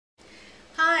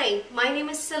Hi, my name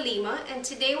is Salima and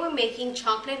today we're making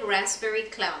chocolate raspberry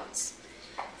clouds.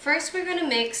 First we're going to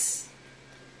mix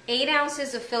 8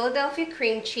 ounces of Philadelphia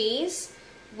cream cheese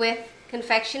with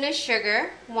confectioner's sugar,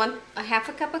 a half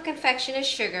a cup of confectioner's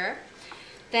sugar.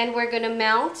 Then we're going to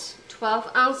melt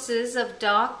 12 ounces of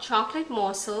dark chocolate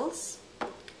morsels,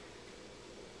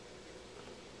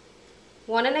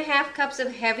 1.5 cups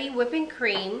of heavy whipping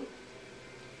cream,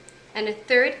 and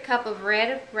 1/3 cup of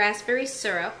red raspberry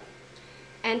syrup.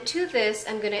 And to this,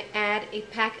 I'm going to add a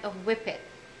pack of Whip It.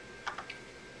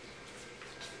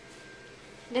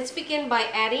 Let's begin by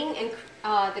adding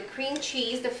the cream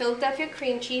cheese, the Philadelphia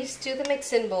cream cheese, to the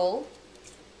mixing bowl.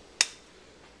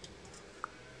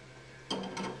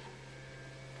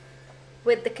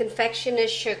 With the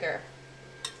confectioner's sugar.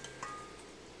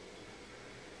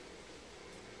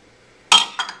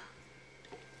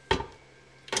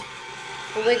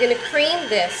 And we're going to cream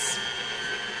this.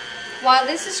 While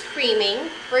this is creaming,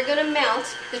 we're going to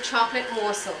melt the chocolate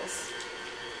morsels.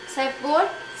 So I've brought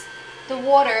the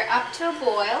water up to a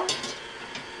boil,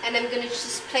 and I'm going to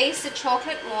just place the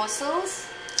chocolate morsels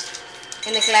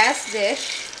in a glass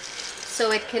dish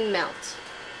so it can melt.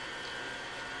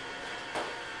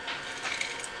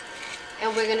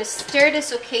 And we're going to stir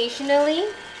this occasionally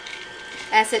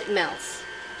as it melts.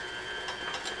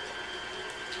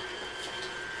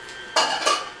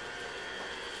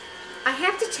 I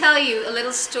have to tell you a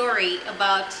little story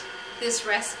about this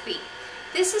recipe.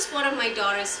 This is one of my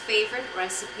daughter's favorite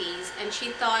recipes, and she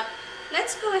thought,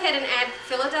 let's go ahead and add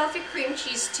Philadelphia cream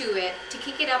cheese to it to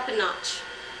kick it up a notch.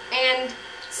 And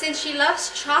since she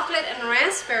loves chocolate and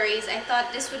raspberries, I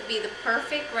thought this would be the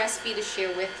perfect recipe to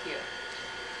share with you.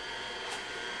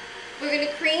 We're going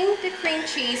to cream the cream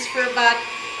cheese for about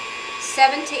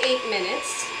 7 to 8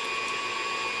 minutes.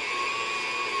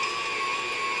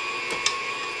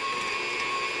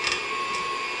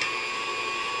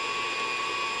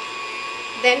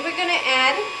 Then we're going to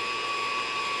add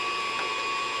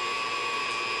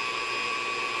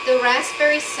the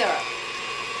raspberry syrup.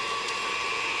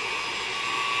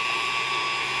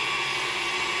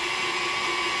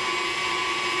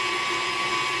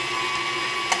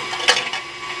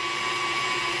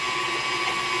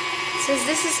 Since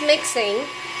this is mixing,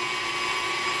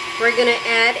 we're going to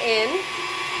add in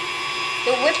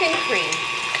the whipping cream.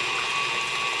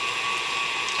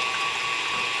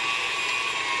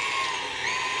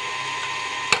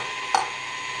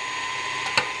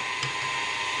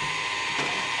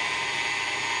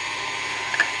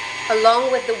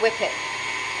 Along with the Whip It.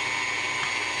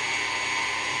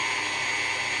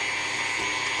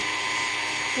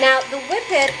 Now the Whip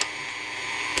It,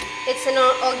 it's an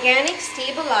organic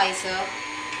stabilizer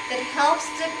that helps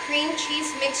the cream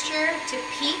cheese mixture to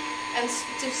peak and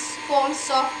to form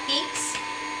soft peaks.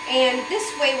 And this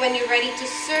way, when you're ready to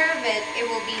serve it, it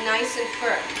will be nice and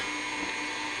firm.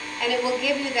 And it will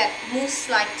give you that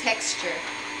mousse-like texture.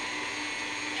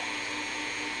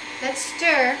 Let's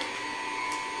stir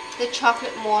the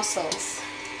chocolate morsels.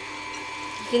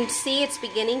 You can see it's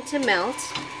beginning to melt.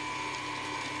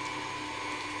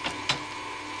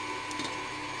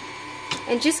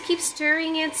 And just keep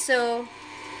stirring it so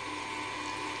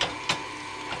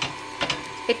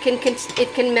it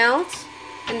can melt,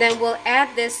 and then we'll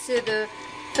add this to the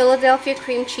Philadelphia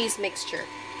cream cheese mixture.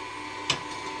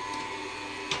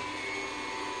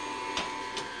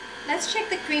 Let's check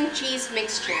the cream cheese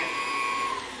mixture.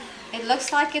 It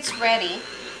looks like it's ready.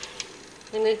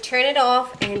 I'm going to turn it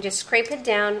off and just scrape it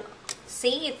down.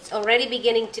 See, it's already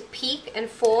beginning to peak and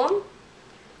form.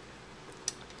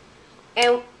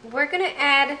 And we're going to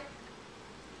add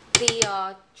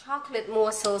the chocolate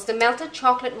morsels, the melted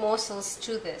chocolate morsels,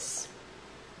 to this.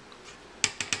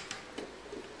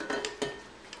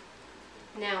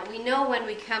 Now, we know when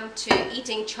we come to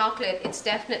eating chocolate, it's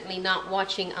definitely not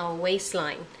watching our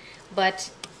waistline. But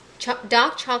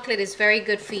dark chocolate is very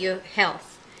good for your health.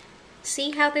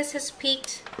 See how this has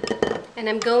peaked? And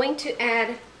I'm going to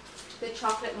add the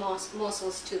chocolate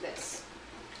morsels to this.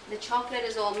 The chocolate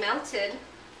is all melted.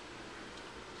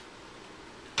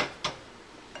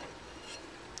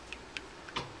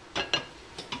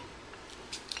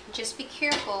 Just be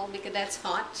careful because that's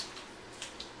hot.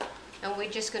 And we're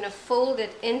just going to fold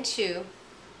it into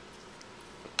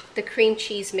the cream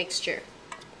cheese mixture.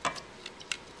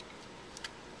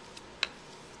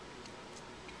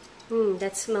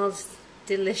 That smells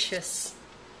delicious.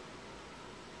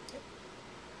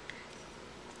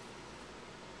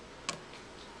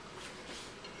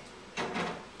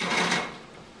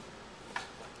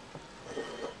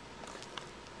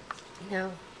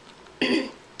 Now,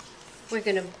 we're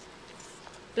going to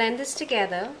blend this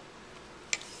together.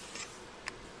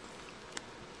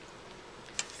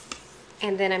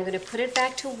 And then I'm going to put it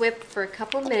back to whip for a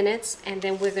couple minutes, and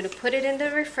then we're going to put it in the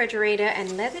refrigerator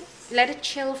and let it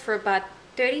chill for about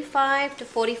 35 to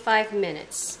 45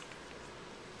 minutes.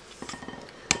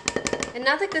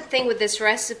 Another good thing with this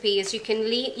recipe is you can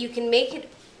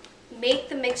make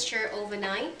the mixture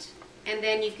overnight, and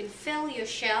then you can fill your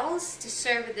shells to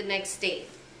serve it the next day.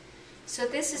 So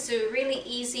this is a really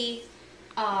easy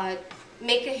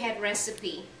make-ahead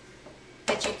recipe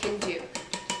that you can do.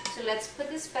 So let's put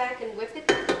this back and whip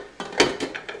it a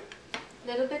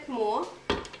little bit more.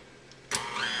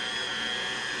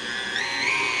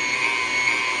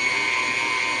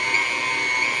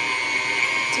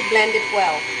 To blend it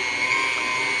well.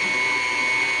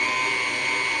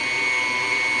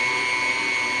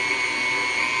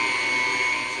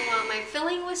 So while my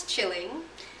filling was chilling,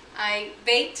 I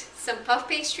baked some puff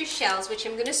pastry shells, which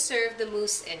I'm going to serve the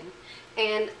mousse in.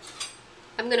 And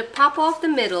I'm going to pop off the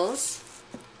middles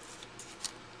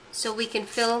so we can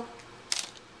fill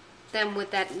them with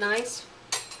that nice,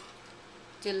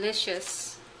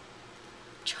 delicious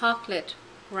chocolate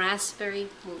raspberry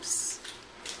mousse.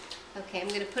 Okay, I'm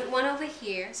going to put one over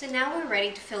here. So now we're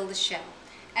ready to fill the shell.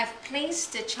 I've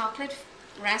placed the chocolate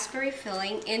raspberry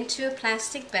filling into a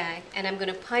plastic bag, and I'm going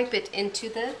to pipe it into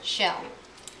the shell.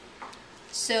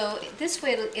 So this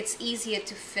way it's easier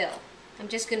to fill. I'm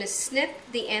just going to snip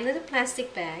the end of the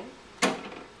plastic bag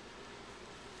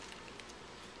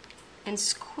and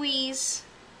squeeze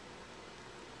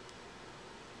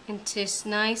into this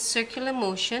nice circular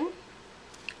motion.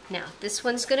 Now this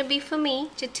one's going to be for me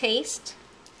to taste.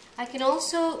 I can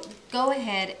also go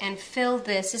ahead and fill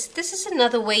this. This is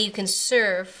another way you can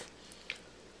serve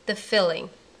the filling.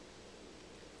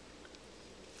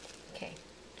 Okay.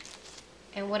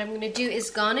 And what I'm going to do is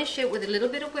garnish it with a little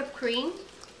bit of whipped cream.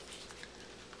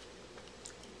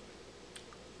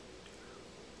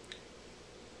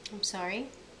 I'm sorry.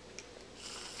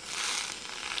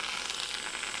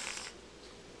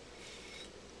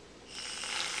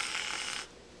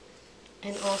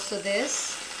 And also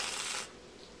this.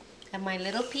 And my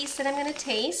little piece that I'm going to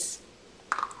taste.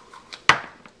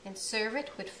 And serve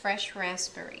it with fresh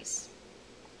raspberries.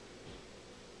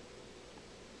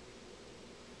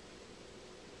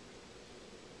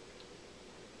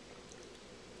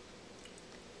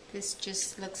 This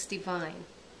just looks divine.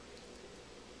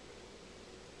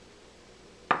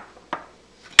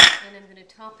 And I'm going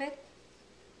to top it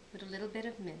with a little bit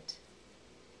of mint.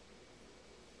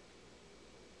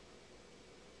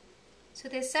 So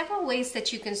there's several ways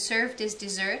that you can serve this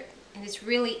dessert, and it's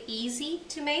really easy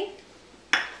to make,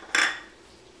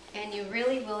 and you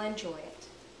really will enjoy it.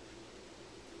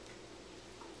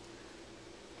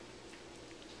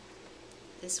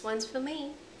 This one's for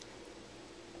me.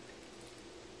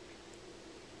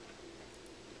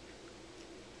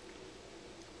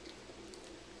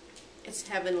 It's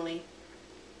heavenly.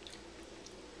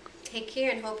 Take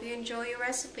care and hope you enjoy your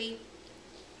recipe.